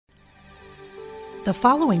The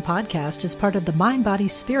following podcast is part of the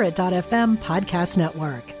MindBodySpirit.fm podcast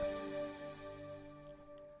network.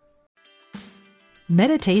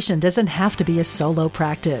 Meditation doesn't have to be a solo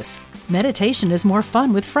practice. Meditation is more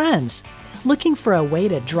fun with friends. Looking for a way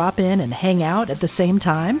to drop in and hang out at the same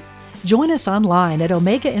time? Join us online at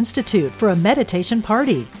Omega Institute for a meditation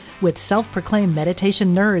party with self-proclaimed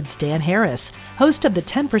meditation nerds Dan Harris, host of the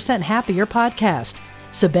 10% Happier podcast,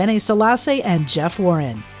 Sabene Selassie, and Jeff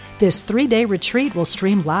Warren. This 3-day retreat will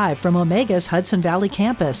stream live from Omega's Hudson Valley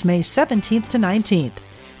campus May 17th to 19th.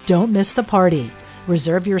 Don't miss the party.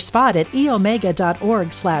 Reserve your spot at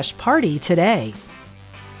eomega.org/party today.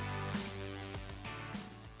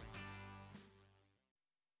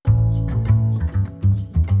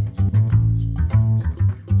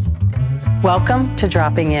 Welcome to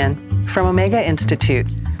Dropping In from Omega Institute,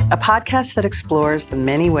 a podcast that explores the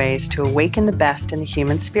many ways to awaken the best in the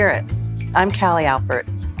human spirit. I'm Callie Alpert.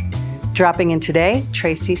 Dropping in today,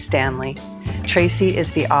 Tracee Stanley. Tracee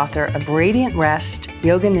is the author of Radiant Rest,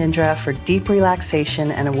 Yoga Nidra for Deep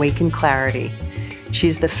Relaxation and Awakened Clarity.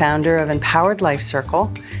 She's the founder of Empowered Life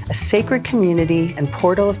Circle, a sacred community and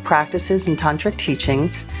portal of practices and tantric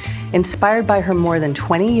teachings, inspired by her more than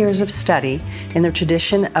 20 years of study in the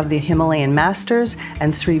tradition of the Himalayan masters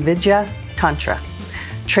and Sri Vidya Tantra.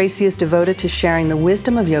 Tracee is devoted to sharing the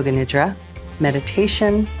wisdom of Yoga Nidra,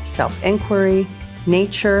 meditation, self-inquiry,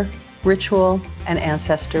 nature, ritual, and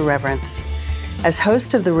ancestor reverence. As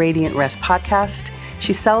host of the Radiant Rest podcast,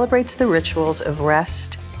 she celebrates the rituals of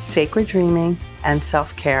rest, sacred dreaming, and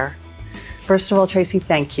self-care. First of all, Tracee,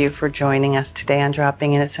 thank you for joining us today on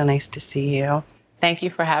Dropping In. It's so nice to see you. Thank you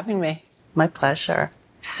for having me. My pleasure.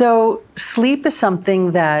 So, sleep is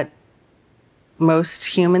something that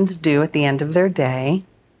most humans do at the end of their day,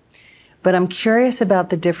 but I'm curious about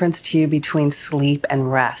the difference to you between sleep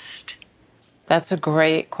and rest. That's a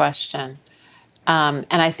great question. And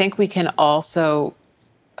I think we can also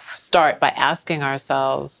start by asking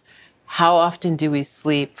ourselves, how often do we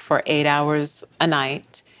sleep for 8 hours a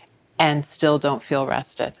night and still don't feel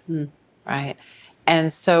rested, right?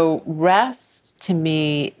 And so rest to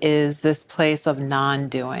me is this place of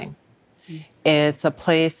non-doing. It's a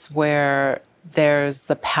place where there's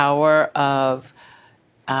the power of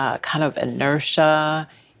kind of inertia,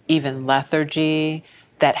 even lethargy,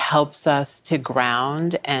 that helps us to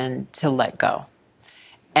ground and to let go.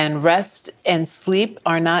 And rest and sleep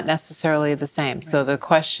are not necessarily the same. Right. So the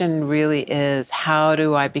question really is, how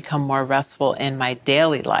do I become more restful in my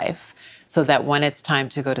daily life so that when it's time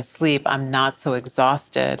to go to sleep, I'm not so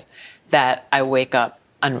exhausted that I wake up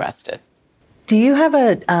unrested? Do you have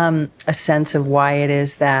a sense of why it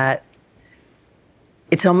is that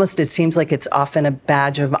it seems like it's often a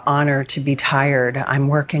badge of honor to be tired? I'm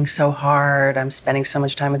working so hard, I'm spending so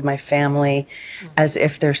much time with my family, as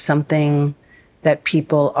if there's something that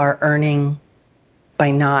people are earning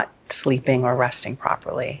by not sleeping or resting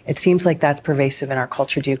properly. It seems like that's pervasive in our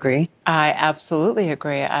culture. Do you agree? I absolutely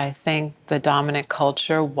agree. I think the dominant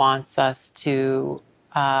culture wants us to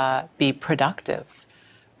be productive,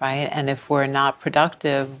 right? And if we're not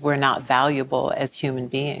productive, we're not valuable as human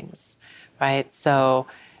beings, right? So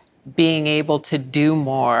being able to do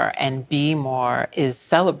more and be more is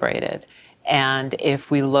celebrated. And if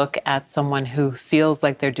we look at someone who feels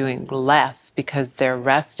like they're doing less because they're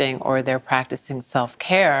resting or they're practicing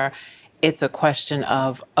self-care, it's a question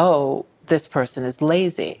of, oh, this person is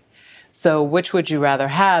lazy. So which would you rather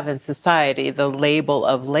have in society, the label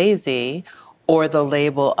of lazy or the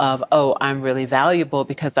label of, oh, I'm really valuable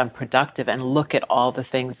because I'm productive and look at all the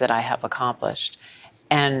things that I have accomplished?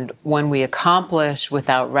 And when we accomplish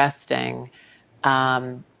without resting,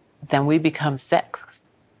 then we become sick,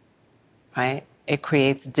 right? It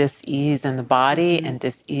creates dis-ease in the body and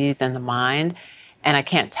dis-ease in the mind. And I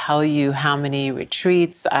can't tell you how many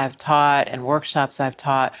retreats I've taught and workshops I've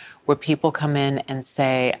taught where people come in and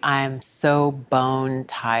say, I'm so bone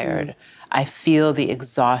tired. I feel the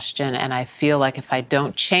exhaustion, and I feel like if I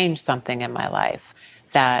don't change something in my life,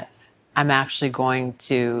 that I'm actually going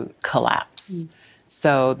to collapse.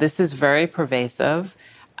 So this is very pervasive.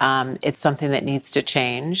 It's something that needs to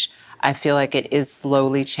change. I feel like it is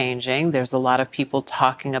slowly changing. There's a lot of people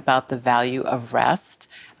talking about the value of rest.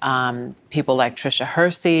 People like Tricia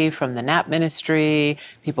Hersey from the Nap Ministry,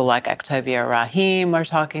 people like Octavia Rahim are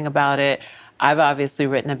talking about it. I've obviously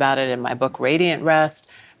written about it in my book, Radiant Rest.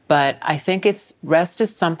 But I think rest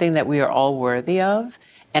is something that we are all worthy of,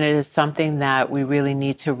 and it is something that we really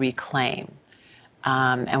need to reclaim.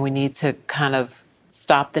 And we need to kind of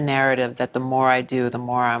stop the narrative that the more I do, the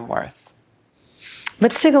more I'm worth.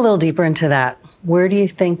 Let's dig a little deeper into that. Where do you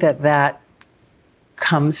think that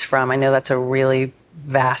comes from? I know that's a really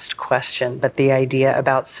vast question, but the idea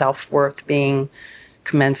about self-worth being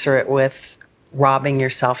commensurate with robbing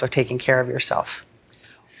yourself of taking care of yourself.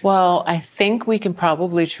 Well, I think we can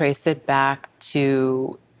probably trace it back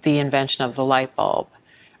to the invention of the light bulb,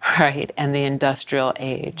 right? And the industrial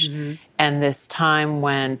age. And this time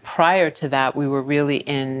when prior to that, we were really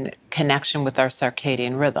in connection with our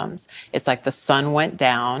circadian rhythms. It's like the sun went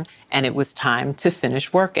down and it was time to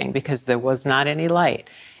finish working because there was not any light.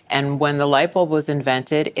 And when the light bulb was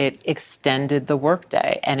invented, it extended the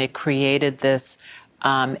workday and it created this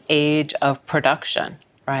age of production,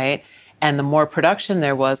 right? And the more production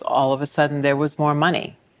there was, all of a sudden there was more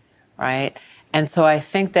money, right? And so I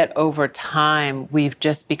think that over time, we've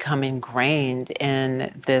just become ingrained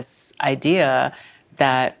in this idea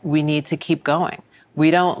that we need to keep going.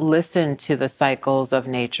 We don't listen to the cycles of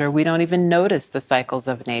nature. We don't even notice the cycles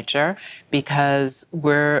of nature because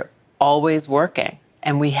we're always working.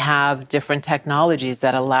 And we have different technologies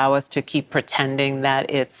that allow us to keep pretending that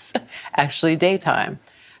it's actually daytime.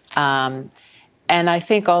 And I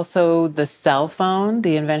think also the cell phone,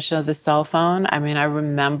 the invention of the cell phone. I mean, I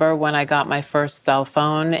remember when I got my first cell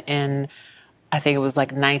phone in, I think it was like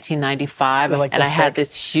 1995, Like and I had big.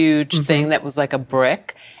 this huge thing that was like a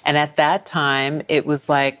brick. And at that time, it was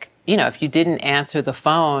like, you know, if you didn't answer the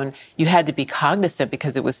phone, you had to be cognizant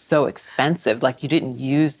because it was so expensive. Like you didn't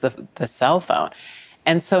use the cell phone.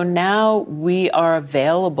 And so now we are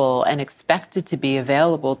available and expected to be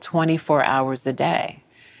available 24 hours a day.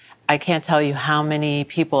 I can't tell you how many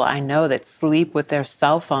people I know that sleep with their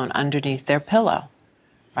cell phone underneath their pillow,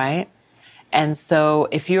 right? And so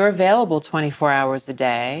if you're available 24 hours a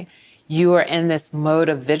day, you are in this mode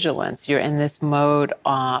of vigilance. You're in this mode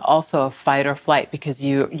also of fight or flight because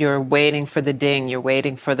you're waiting for the ding, you're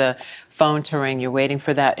waiting for the phone to ring, you're waiting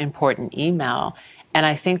for that important email. And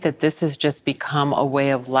I think that this has just become a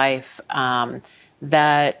way of life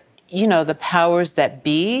that, you know, the powers that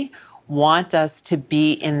be want us to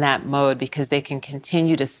be in that mode because they can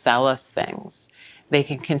continue to sell us things. They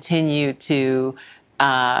can continue to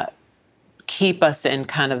keep us in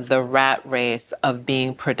kind of the rat race of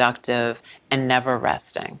being productive and never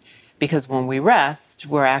resting. Because when we rest,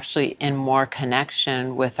 we're actually in more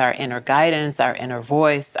connection with our inner guidance, our inner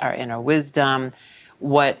voice, our inner wisdom,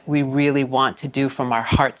 what we really want to do from our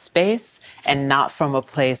heart space and not from a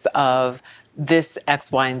place of this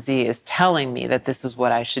X, Y, and Z is telling me that this is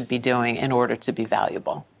what I should be doing in order to be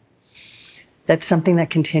valuable. That's something that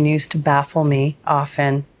continues to baffle me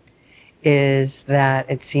often, is that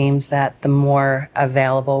it seems that the more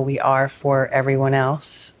available we are for everyone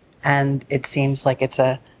else, and it seems like it's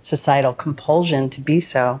a societal compulsion to be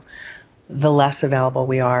so, the less available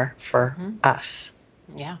we are for us.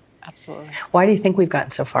 Yeah, absolutely. Why do you think we've gotten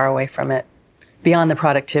so far away from it? Beyond the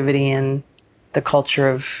productivity and the culture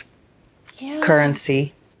of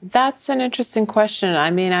currency. That's an interesting question. I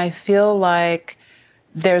mean, I feel like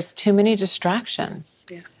there's too many distractions.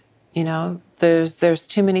 Yeah. You know, there's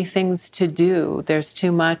too many things to do. There's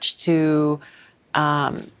too much to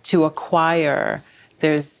acquire.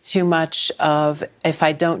 There's too much of, if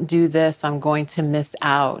I don't do this, I'm going to miss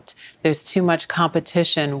out. There's too much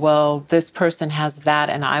competition. Well, this person has that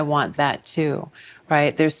and I want that too,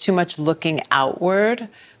 right? There's too much looking outward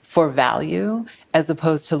for value as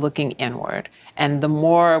opposed to looking inward. And the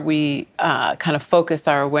more we kind of focus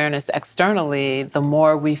our awareness externally, the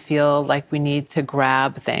more we feel like we need to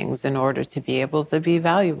grab things in order to be able to be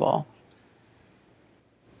valuable.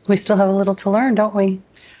 We still have a little to learn, don't we?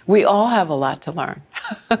 We all have a lot to learn.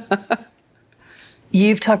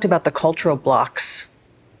 You've talked about the cultural blocks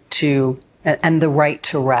and the right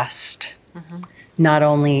to rest. Not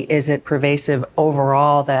only is it pervasive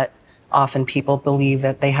overall that often people believe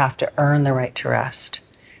that they have to earn the right to rest,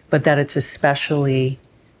 but that it's especially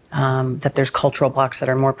that there's cultural blocks that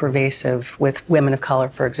are more pervasive with women of color,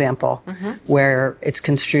 for example, where it's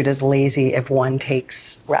construed as lazy if one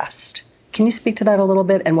takes rest. Can you speak to that a little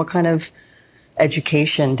bit? And what kind of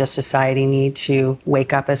education does society need to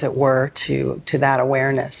wake up, as it were, to that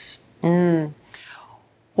awareness?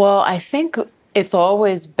 Well, I think it's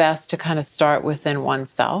always best to kind of start within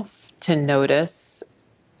oneself to notice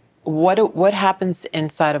what happens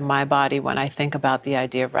inside of my body when I think about the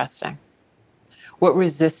idea of resting. What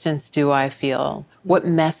resistance do I feel? What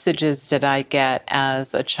messages did I get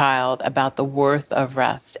as a child about the worth of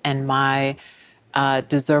rest and my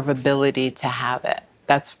deservability to have it?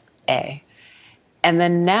 That's A. And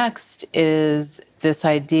then next is this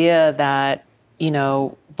idea that, you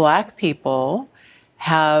know, Black people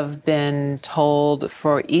have been told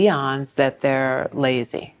for eons that they're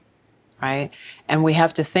lazy, right? And we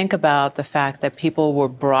have to think about the fact that people were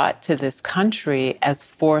brought to this country as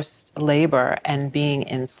forced labor and being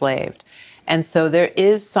enslaved. And so there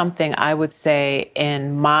is something, I would say,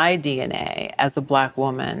 in my DNA as a Black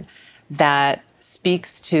woman that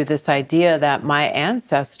speaks to this idea that my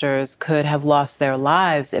ancestors could have lost their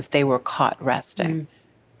lives if they were caught resting,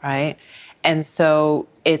 right? And so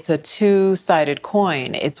it's a two-sided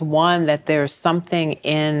coin. It's one that there's something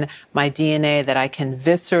in my DNA that I can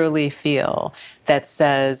viscerally feel that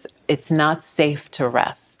says it's not safe to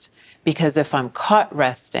rest, because if I'm caught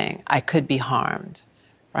resting, I could be harmed,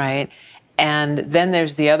 right? And then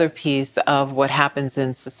there's the other piece of what happens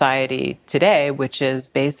in society today, which is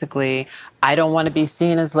basically, I don't want to be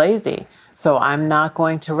seen as lazy. So I'm not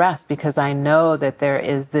going to rest because I know that there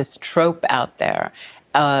is this trope out there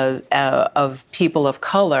of people of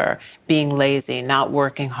color being lazy, not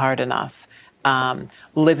working hard enough,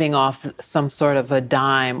 living off some sort of a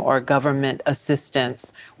dime or government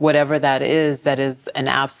assistance, whatever that is an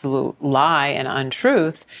absolute lie and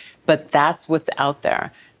untruth, but that's what's out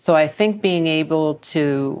there. So I think being able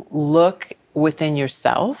to look within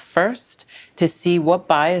yourself first to see what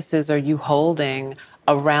biases are you holding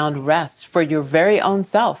around rest for your very own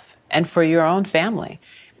self and for your own family.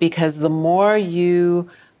 Because the more you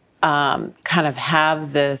kind of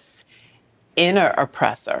have this inner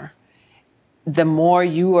oppressor, the more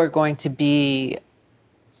you are going to be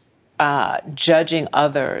judging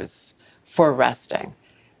others for resting.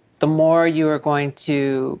 The more you are going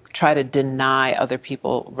to try to deny other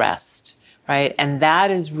people rest, right? And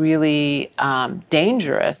that is really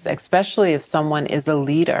dangerous, especially if someone is a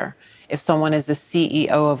leader, if someone is a CEO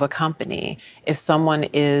of a company, if someone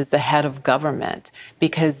is the head of government,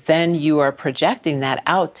 because then you are projecting that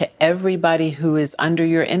out to everybody who is under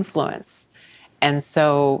your influence. And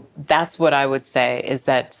so that's what I would say, is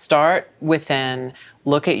that start within,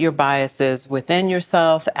 look at your biases within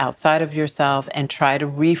yourself, outside of yourself, and try to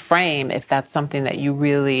reframe if that's something that you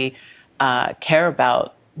really care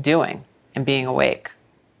about doing and being awake.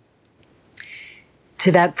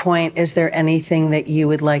 To that point, is there anything that you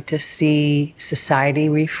would like to see society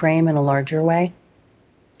reframe in a larger way?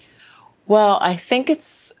 Well, I think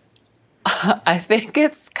it's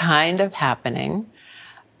kind of happening.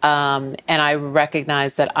 And I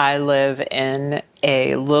recognize that I live in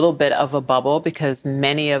a little bit of a bubble because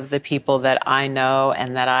many of the people that I know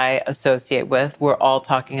and that I associate with, we're all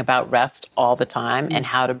talking about rest all the time and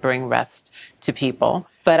how to bring rest to people.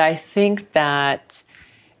 But I think that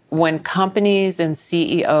when companies and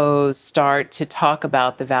CEOs start to talk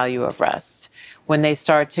about the value of rest, when they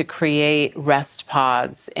start to create rest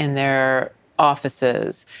pods in their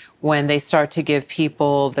offices, when they start to give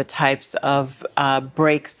people the types of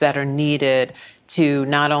breaks that are needed to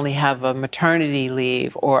not only have a maternity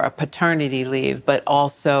leave or a paternity leave, but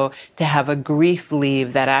also to have a grief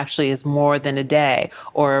leave that actually is more than a day,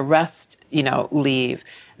 or a rest, leave,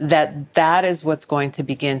 that is what's going to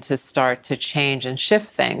begin to start to change and shift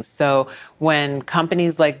things. So when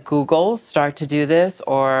companies like Google start to do this,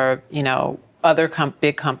 or, other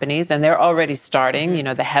big companies, and they're already starting,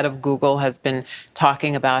 the head of Google has been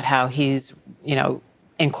talking about how he's,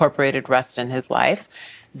 incorporated rest in his life,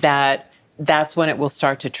 that's when it will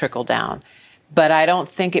start to trickle down. But I don't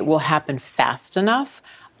think it will happen fast enough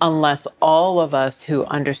unless all of us who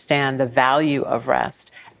understand the value of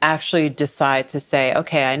rest actually decide to say,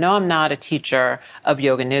 okay, I know I'm not a teacher of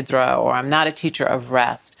Yoga Nidra, or I'm not a teacher of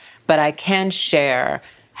rest, but I can share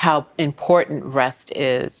how important rest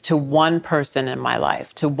is to one person in my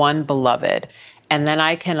life, to one beloved. And then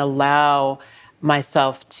I can allow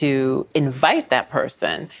myself to invite that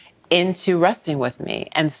person into resting with me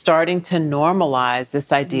and starting to normalize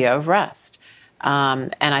this idea of rest.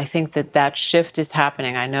 And I think that shift is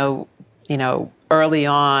happening. I know, early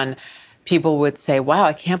on, people would say, wow,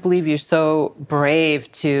 I can't believe you're so brave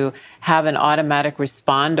to have an automatic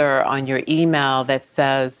responder on your email that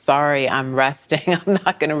says, sorry, I'm resting. I'm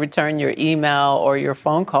not going to return your email or your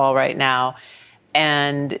phone call right now.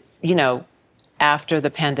 And, after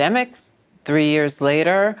the pandemic, 3 years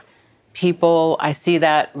later, I see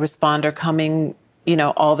that responder coming,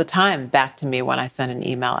 all the time back to me when I send an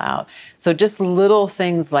email out. So just little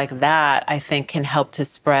things like that, I think, can help to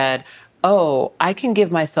spread, oh, I can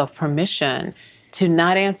give myself permission to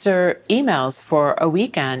not answer emails for a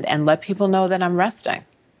weekend and let people know that I'm resting.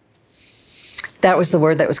 That was the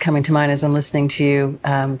word that was coming to mind as I'm listening to you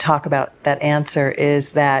talk about that answer,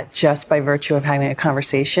 is that just by virtue of having a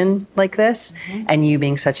conversation like this, and you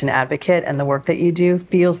being such an advocate and the work that you do,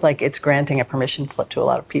 feels like it's granting a permission slip to a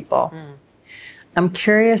lot of people. I'm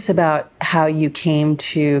curious about how you came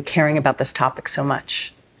to caring about this topic so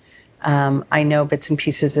much. I know bits and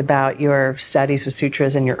pieces about your studies with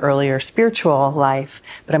sutras and your earlier spiritual life,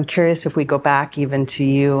 but I'm curious if we go back even to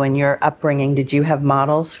you and your upbringing. Did you have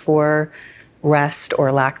models for rest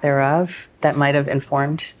or lack thereof that might have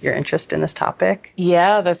informed your interest in this topic?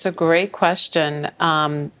 Yeah, that's a great question.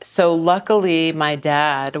 So luckily, my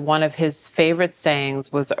dad, one of his favorite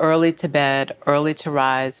sayings was early to bed, early to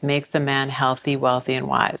rise, makes a man healthy, wealthy, and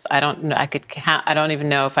wise. I don't know, I could count, I don't even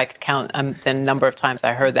know if I could count the number of times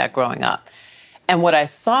I heard that growing up. And what I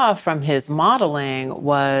saw from his modeling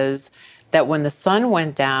was that when the sun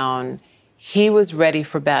went down, he was ready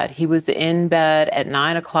for bed. He was in bed at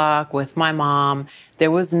 9 o'clock with my mom. There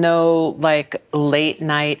was no like late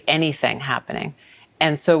night anything happening.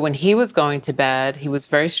 And so when he was going to bed, he was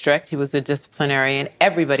very strict. He was a disciplinarian.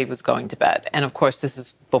 Everybody was going to bed. And of course, this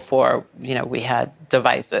is before, we had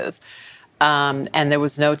devices. And there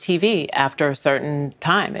was no TV after a certain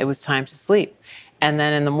time. It was time to sleep. And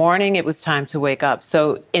then in the morning, it was time to wake up.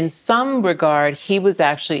 So in some regard, he was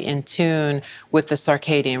actually in tune with the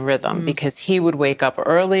circadian rhythm because he would wake up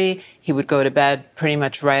early. He would go to bed pretty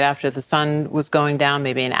much right after the sun was going down,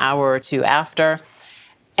 maybe an hour or two after.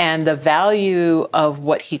 And the value of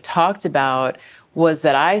what he talked about was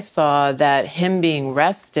that I saw that him being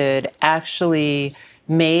rested actually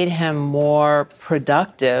made him more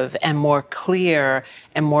productive and more clear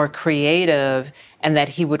and more creative, and that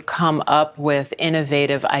he would come up with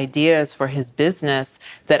innovative ideas for his business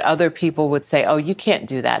that other people would say, oh, you can't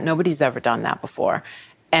do that. Nobody's ever done that before.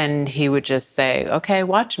 And he would just say, okay,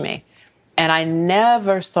 watch me. And I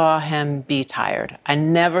never saw him be tired. I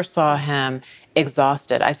never saw him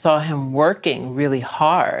exhausted. I saw him working really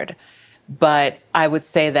hard, but I would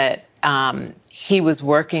say that he was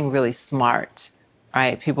working really smart,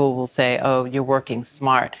 right? People will say, oh, you're working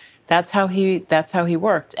smart. That's how he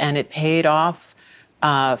worked. And it paid off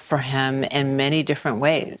for him in many different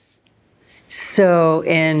ways. So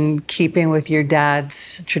in keeping with your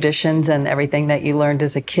dad's traditions and everything that you learned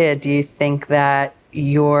as a kid, do you think that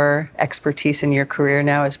your expertise in your career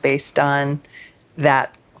now is based on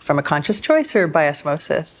that from a conscious choice or by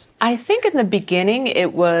osmosis? I think in the beginning,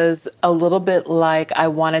 it was a little bit like I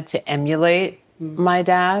wanted to emulate my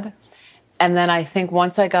dad. And then I think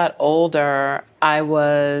once I got older, I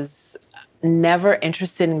was never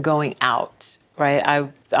interested in going out, right?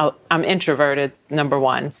 I'm introverted, number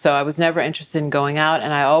one. So I was never interested in going out,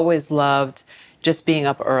 and I always loved just being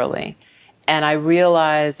up early. And I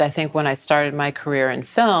realized, I think when I started my career in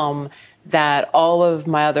film, that all of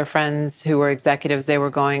my other friends who were executives, they were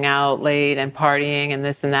going out late and partying and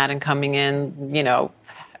this and that and coming in,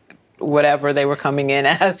 whatever they were coming in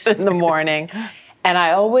as in the morning. And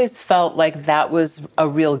I always felt like that was a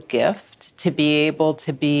real gift to be able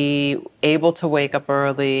to wake up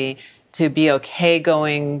early, to be okay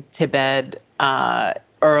going to bed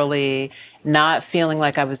early, not feeling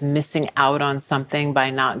like I was missing out on something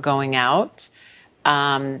by not going out.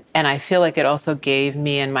 And I feel like it also gave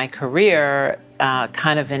me in my career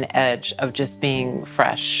kind of an edge of just being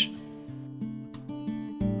fresh.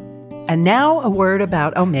 And now a word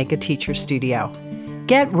about Omega Teacher Studio.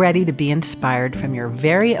 Get ready to be inspired from your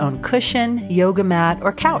very own cushion, yoga mat,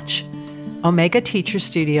 or couch. Omega Teacher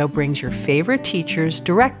Studio brings your favorite teachers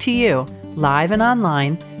direct to you, live and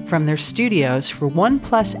online, from their studios for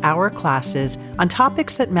 1+ hour classes on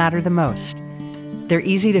topics that matter the most. They're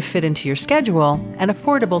easy to fit into your schedule and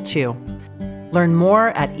affordable too. Learn more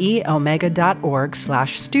at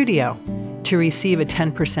eomega.org/studio. To receive a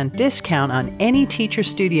 10% discount on any Teacher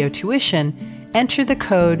Studio tuition, enter the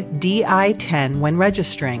code DI10 when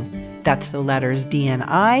registering. That's the letters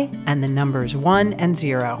DNI and the numbers 1 and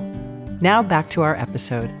 0. Now back to our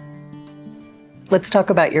episode. Let's talk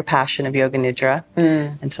about your passion of Yoga Nidra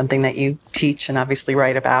and something that you teach and obviously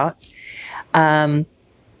write about. I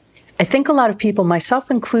think a lot of people, myself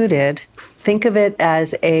included, think of it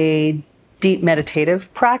as a deep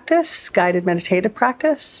meditative practice, guided meditative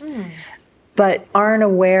practice, but aren't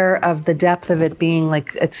aware of the depth of it being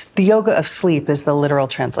like, it's the yoga of sleep is the literal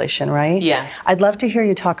translation, right? Yes. I'd love to hear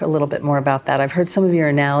you talk a little bit more about that. I've heard some of your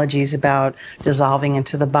analogies about dissolving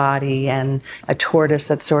into the body and a tortoise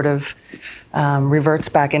that sort of reverts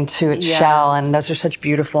back into its shell, and those are such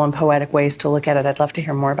beautiful and poetic ways to look at it. I'd love to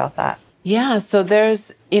hear more about that. Yeah, so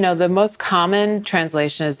there's, the most common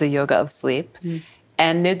translation is the yoga of sleep.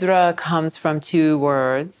 And nidra comes from two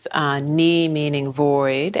words, ni meaning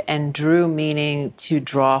void and dru meaning to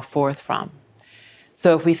draw forth from.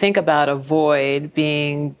 So if we think about a void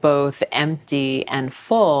being both empty and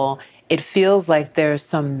full, it feels like there's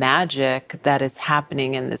some magic that is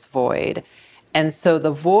happening in this void. And so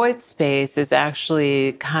the void space is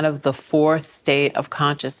actually kind of the fourth state of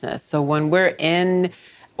consciousness. So when we're in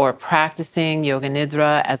or practicing Yoga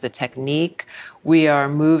Nidra as a technique, we are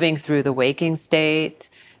moving through the waking state,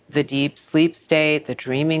 the deep sleep state, the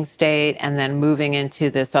dreaming state, and then moving into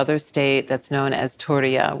this other state that's known as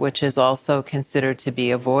Turiya, which is also considered to be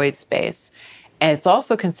a void space. And it's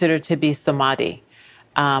also considered to be samadhi,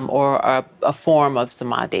 or a form of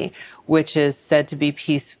samadhi, which is said to be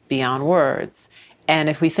peace beyond words. And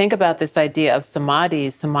if we think about this idea of samadhi,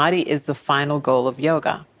 samadhi is the final goal of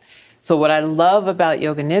yoga. So what I love about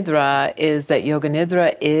Yoga Nidra is that Yoga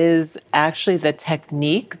Nidra is actually the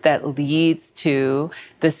technique that leads to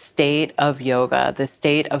the state of yoga, the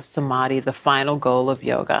state of samadhi, the final goal of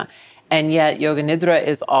yoga. And yet Yoga Nidra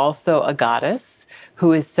is also a goddess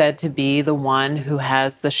who is said to be the one who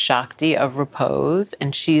has the Shakti of repose.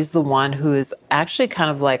 And she's the one who is actually kind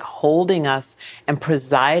of like holding us and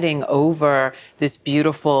presiding over this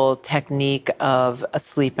beautiful technique of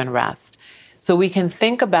sleep and rest. So we can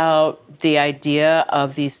think about the idea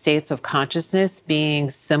of these states of consciousness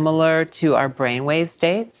being similar to our brainwave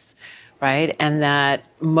states, right? And that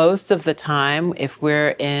most of the time, if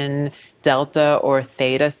we're in delta or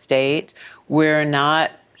theta state, we're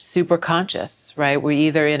not super conscious, right? We're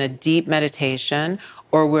either in a deep meditation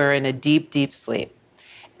or we're in a deep, deep sleep.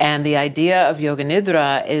 And the idea of Yoga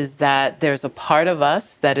Nidra is that there's a part of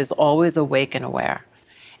us that is always awake and aware.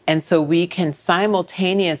 And so we can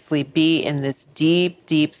simultaneously be in this deep,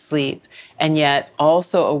 deep sleep, and yet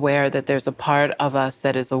also aware that there's a part of us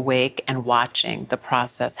that is awake and watching the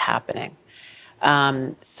process happening.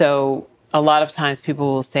 So a lot of times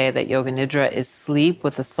people will say that Yoga Nidra is sleep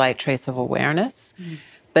with a slight trace of awareness,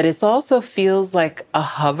 but it also feels like a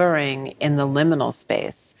hovering in the liminal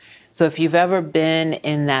space. So if you've ever been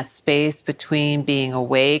in that space between being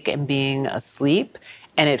awake and being asleep,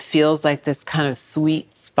 and it feels like this kind of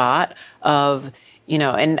sweet spot of,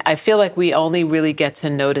 and I feel like we only really get to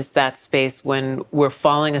notice that space when we're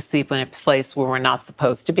falling asleep in a place where we're not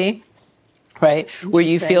supposed to be, right? Where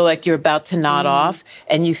you feel like you're about to nod off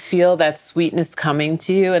and you feel that sweetness coming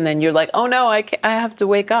to you. And then you're like, oh no, I have to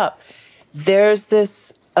wake up. There's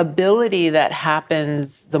this ability that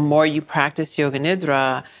happens the more you practice Yoga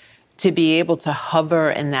Nidra to be able to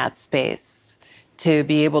hover in that space, to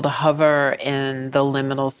be able to hover in the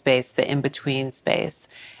liminal space, the in-between space.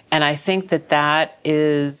 And I think that that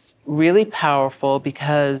is really powerful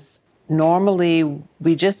because normally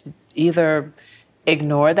we just either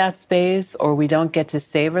ignore that space or we don't get to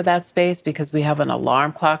savor that space because we have an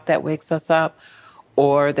alarm clock that wakes us up,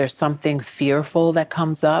 or there's something fearful that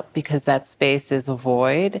comes up because that space is a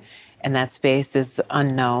void and that space is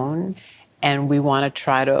unknown. And we want to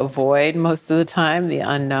try to avoid most of the time the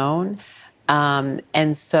unknown.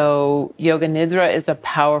 And so Yoga Nidra is a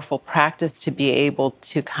powerful practice to be able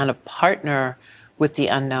to kind of partner with the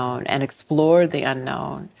unknown and explore the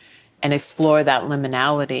unknown and explore that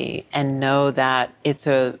liminality and know that it's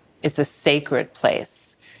a sacred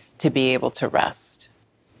place to be able to rest.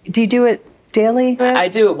 Do you do it daily? I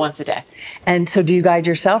do it once a day. And so do you guide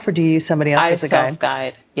yourself or do you use somebody else as a guide? I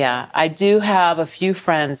self-guide, yeah. I do have a few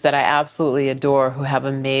friends that I absolutely adore who have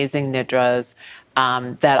amazing nidras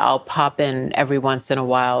that I'll pop in every once in a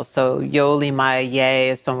while. So Yoli Maya Ye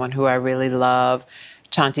is someone who I really love.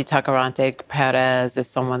 Chanti Takarante Perez is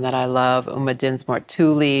someone that I love. Uma Dinsmore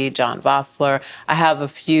Thule, John Vossler. I have a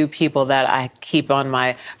few people that I keep on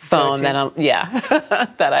my phone that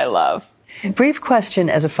that I love. Brief question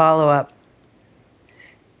as a follow-up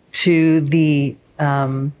to the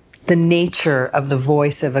nature of the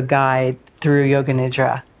voice of a guide through Yoga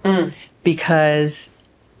Nidra, because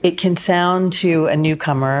it can sound to a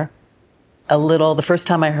newcomer a little. The first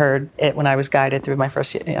time I heard it, when I was guided through my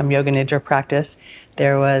first Yoga Nidra practice,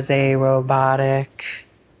 there was a robotic,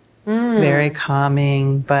 very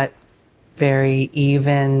calming, but very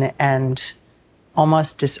even and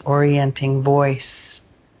almost disorienting voice.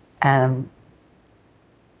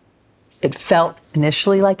 It felt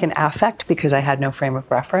initially like an affect because I had no frame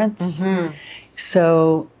of reference.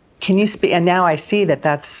 So can you speak, and now I see that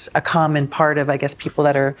that's a common part of, I guess, people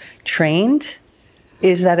that are trained.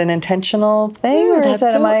 Is that an intentional thing? Or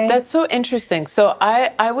That's so interesting. So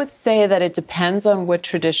I would say that it depends on what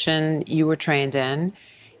tradition you were trained in.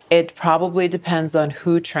 It probably depends on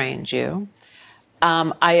who trained you.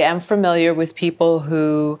 I am familiar with people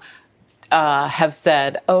who have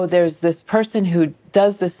said, oh, there's this person who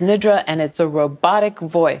does this nidra and it's a robotic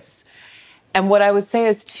voice. And what I would say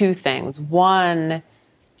is two things. One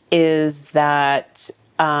is that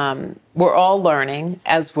we're all learning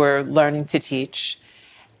as we're learning to teach.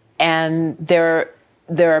 And there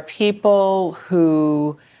are people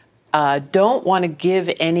who don't want to give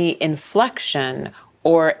any inflection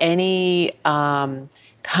or any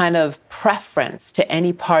kind of preference to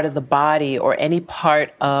any part of the body or any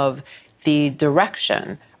part of the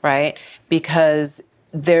direction, right? Because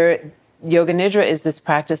Yoga Nidra is this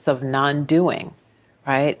practice of non-doing,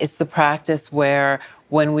 right? It's the practice where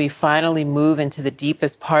when we finally move into the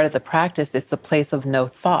deepest part of the practice, it's a place of no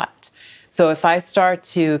thought. So if I start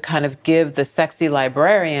to kind of give the sexy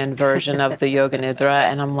librarian version of the Yoga Nidra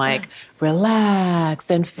and I'm like, relax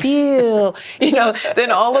and feel, then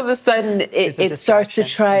all of a sudden it starts to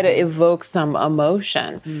try to evoke some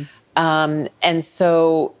emotion. And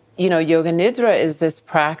so, Yoga Nidra is this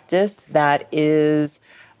practice that is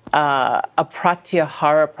a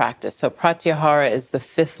pratyahara practice. So pratyahara is the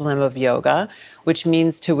fifth limb of yoga, which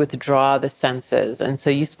means to withdraw the senses. And so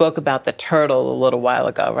you spoke about the turtle a little while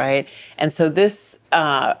ago, right? And so this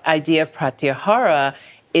idea of pratyahara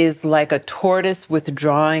is like a tortoise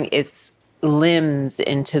withdrawing its limbs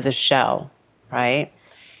into the shell, right?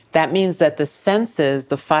 That means that the senses,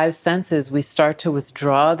 the five senses, we start to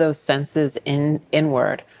withdraw those senses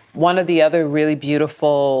inward. One of the other really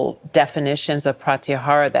beautiful definitions of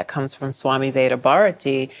pratyahara that comes from Swami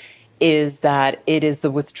Vedabharati is that it is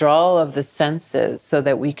the withdrawal of the senses so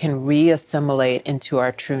that we can re-assimilate into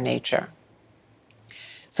our true nature.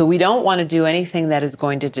 So we don't want to do anything that is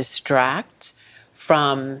going to distract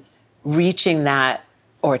from reaching that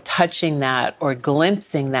or touching that or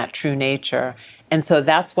glimpsing that true nature. And so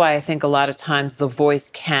that's why I think a lot of times the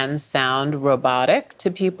voice can sound robotic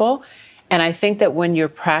to people. And I think that when you're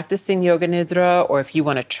practicing Yoga Nidra, or if you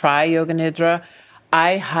want to try Yoga Nidra,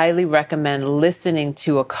 I highly recommend listening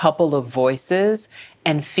to a couple of voices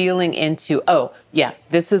and feeling into, oh, yeah,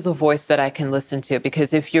 this is a voice that I can listen to.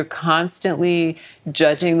 Because if you're constantly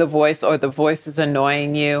judging the voice or the voice is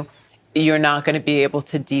annoying you, you're not going to be able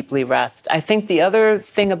to deeply rest. I think the other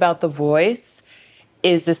thing about the voice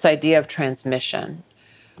is this idea of transmission,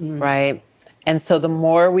 right? And so the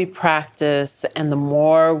more we practice and the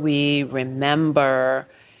more we remember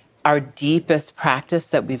our deepest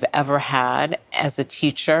practice that we've ever had as a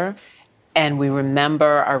teacher, and we remember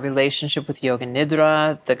our relationship with Yoga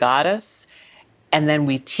Nidra, the goddess, and then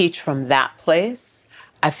we teach from that place,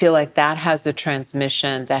 I feel like that has a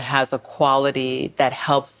transmission that has a quality that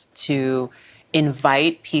helps to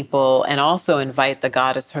invite people and also invite the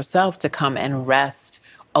goddess herself to come and rest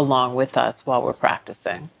along with us while we're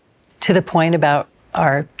practicing. To the point about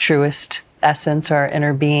our truest essence, our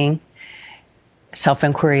inner being,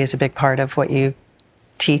 self-inquiry is a big part of what you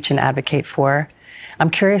teach and advocate for. I'm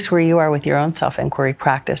curious where you are with your own self-inquiry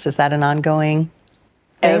practice. Is that an ongoing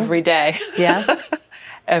thing? Every day. Yeah?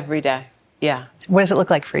 Every day. Yeah. What does it look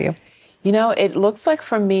like for you? It looks like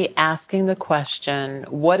for me asking the question,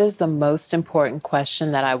 what is the most important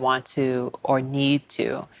question that I want to or need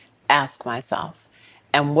to ask myself?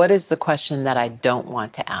 And what is the question that I don't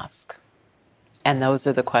want to ask? And those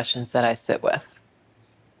are the questions that I sit with.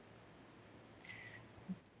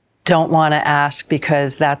 Don't want to ask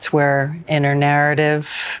because that's where inner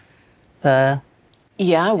narrative,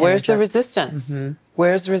 Yeah, where's the resistance? Mm-hmm.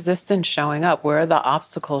 Where's resistance showing up? Where are the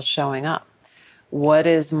obstacles showing up? What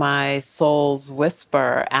is my soul's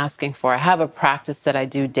whisper asking for? I have a practice that I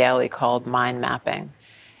do daily called mind mapping.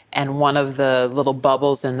 And one of the little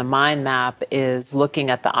bubbles in the mind map is looking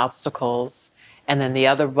at the obstacles. And then the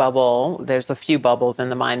other bubble, there's a few bubbles in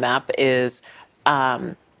the mind map, is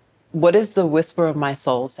what is the whisper of my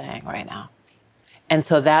soul saying right now? And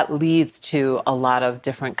so that leads to a lot of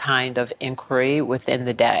different kind of inquiry within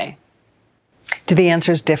the day. Do the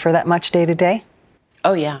answers differ that much day to day?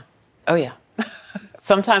 Oh, yeah. Oh, yeah.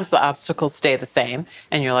 Sometimes the obstacles stay the same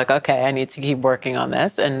and you're like, okay, I need to keep working on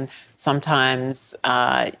this. And sometimes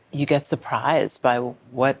you get surprised by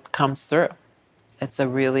what comes through. It's a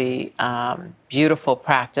really beautiful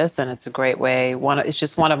practice and it's a great way. It's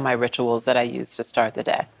just one of my rituals that I use to start the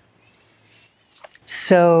day.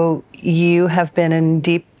 So you have been in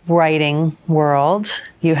deep writing world.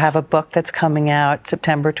 You have a book that's coming out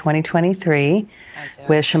September 2023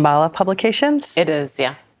 with Shambhala Publications. It is,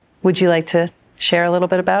 yeah. Would you like to share a little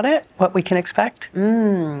bit about it, what we can expect?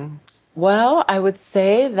 Well, I would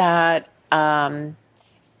say that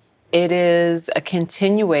it is a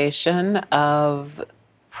continuation of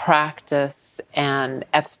practice and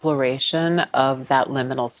exploration of that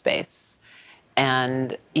liminal space.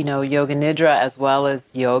 And, Yoga Nidra, as well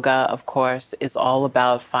as yoga, of course, is all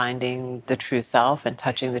about finding the true self and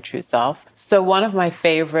touching the true self. So one of my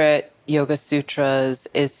favorite yoga sutras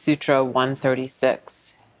is Sutra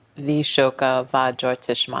 136, Vishoka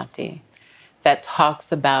Vajrotishmati, that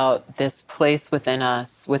talks about this place within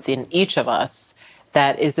us, within each of us,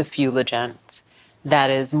 that is effulgent, that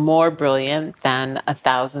is more brilliant than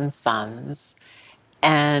 1,000 suns,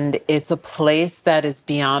 And it's a place that is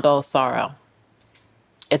beyond all sorrow.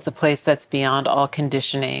 It's a place that's beyond all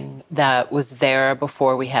conditioning, that was there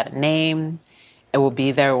before we had a name. It will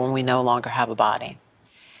be there when we no longer have a body.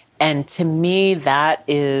 And to me, that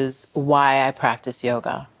is why I practice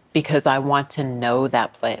yoga, because I want to know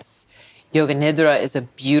that place. Yoga Nidra is a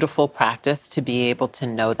beautiful practice to be able to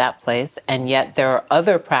know that place. And yet there are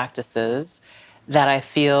other practices that I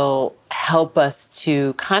feel help us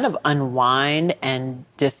to kind of unwind and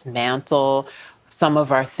dismantle some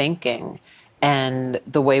of our thinking and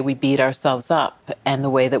the way we beat ourselves up and the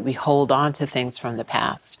way that we hold on to things from the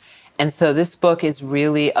past. And so this book is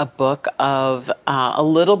really a book of a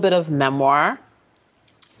little bit of memoir,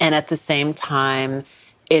 and at the same time,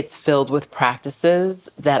 it's filled with practices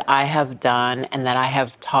that I have done and that I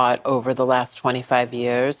have taught over the last 25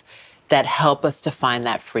 years that help us to find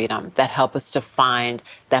that freedom, that help us to find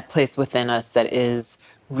that place within us that is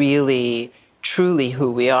really, truly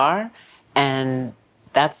who we are. And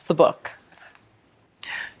that's the book.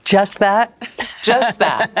 Just that? Just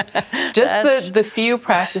that. Just the few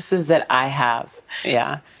practices that I have,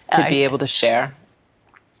 to be able to share.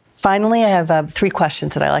 Finally, I have 3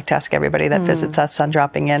 questions that I like to ask everybody that visits us on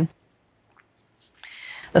Dropping In.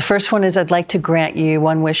 The first one is, I'd like to grant you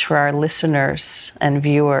one wish for our listeners and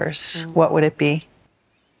viewers. What would it be?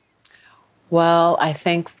 Well, I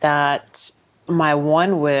think that my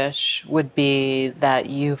one wish would be that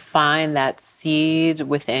you find that seed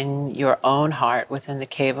within your own heart, within the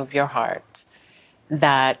cave of your heart,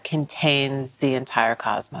 that contains the entire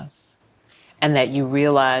cosmos, and that you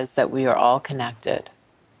realize that we are all connected,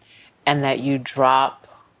 and that you drop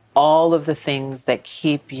all of the things that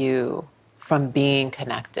keep you from being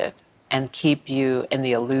connected and keep you in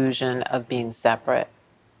the illusion of being separate.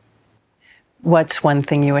 What's one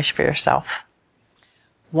thing you wish for yourself?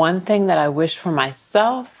 One thing that I wish for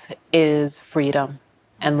myself is freedom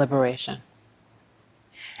and liberation.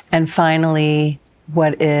 And finally,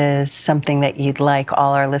 what is something that you'd like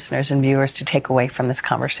all our listeners and viewers to take away from this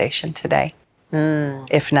conversation today,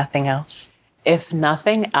 if nothing else? If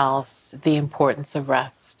nothing else, the importance of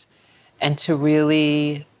rest, and to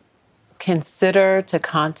really consider, to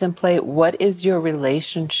contemplate, what is your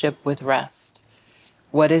relationship with rest?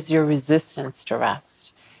 What is your resistance to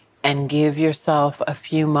rest? And give yourself a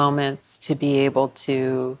few moments to be able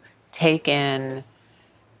to take in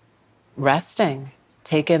resting,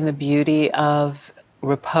 take in the beauty of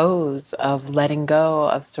repose, of letting go,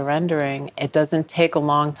 of surrendering. It doesn't take a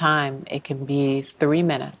long time. It can be 3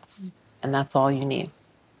 minutes, and that's all you need.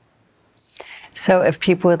 So if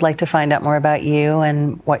people would like to find out more about you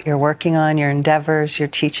and what you're working on, your endeavors, your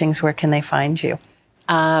teachings, where can they find you?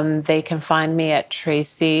 They can find me at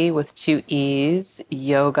Tracee with 2 E's,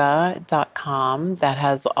 yoga.com. That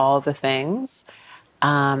has all the things.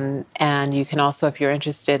 And you can also, if you're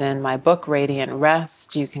interested in my book, Radiant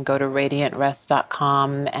Rest, you can go to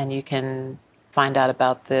radiantrest.com and you can find out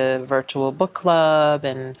about the virtual book club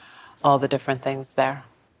and all the different things there.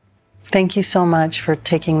 Thank you so much for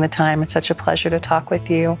taking the time. It's such a pleasure to talk with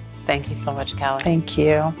you. Thank you so much, Callie. Thank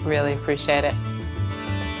you. Really appreciate it.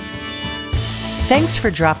 Thanks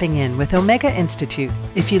for dropping in with Omega Institute.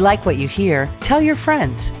 If you like what you hear, tell your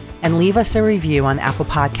friends and leave us a review on Apple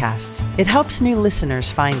Podcasts. It helps new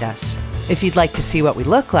listeners find us. If you'd like to see what we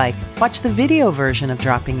look like, watch the video version of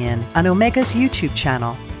Dropping In on Omega's YouTube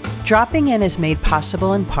channel. Dropping In is made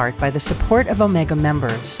possible in part by the support of Omega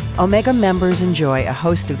members. Omega members enjoy a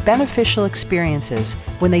host of beneficial experiences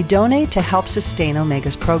when they donate to help sustain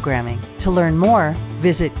Omega's programming. To learn more,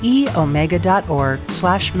 visit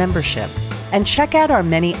eomega.org/membership and check out our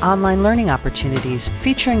many online learning opportunities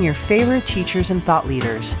featuring your favorite teachers and thought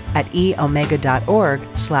leaders at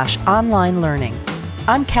eomega.org/online learning.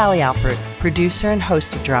 I'm Callie Alpert, producer and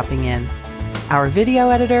host of Dropping In. Our video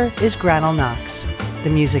editor is Granell Knox. The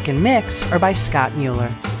music and mix are by Scott Mueller.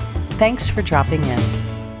 Thanks for dropping in.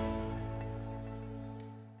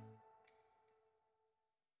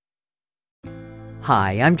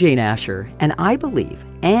 Hi, I'm Jane Asher, and I believe,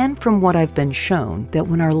 and from what I've been shown, that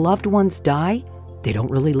when our loved ones die, they don't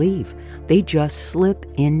really leave. They just slip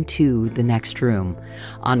into the next room.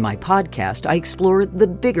 On my podcast, I explore the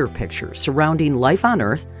bigger picture surrounding life on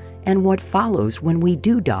Earth and what follows when we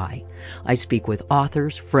do die. I speak with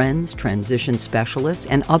authors, friends, transition specialists,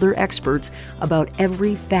 and other experts about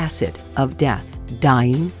every facet of death,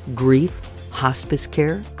 dying, grief, hospice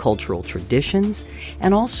care, cultural traditions,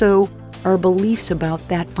 and also our beliefs about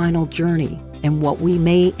that final journey and what we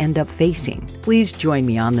may end up facing. Please join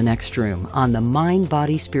me on The Next Room on the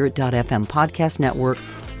MindBodySpirit.fm podcast network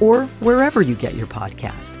or wherever you get your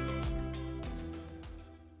podcasts.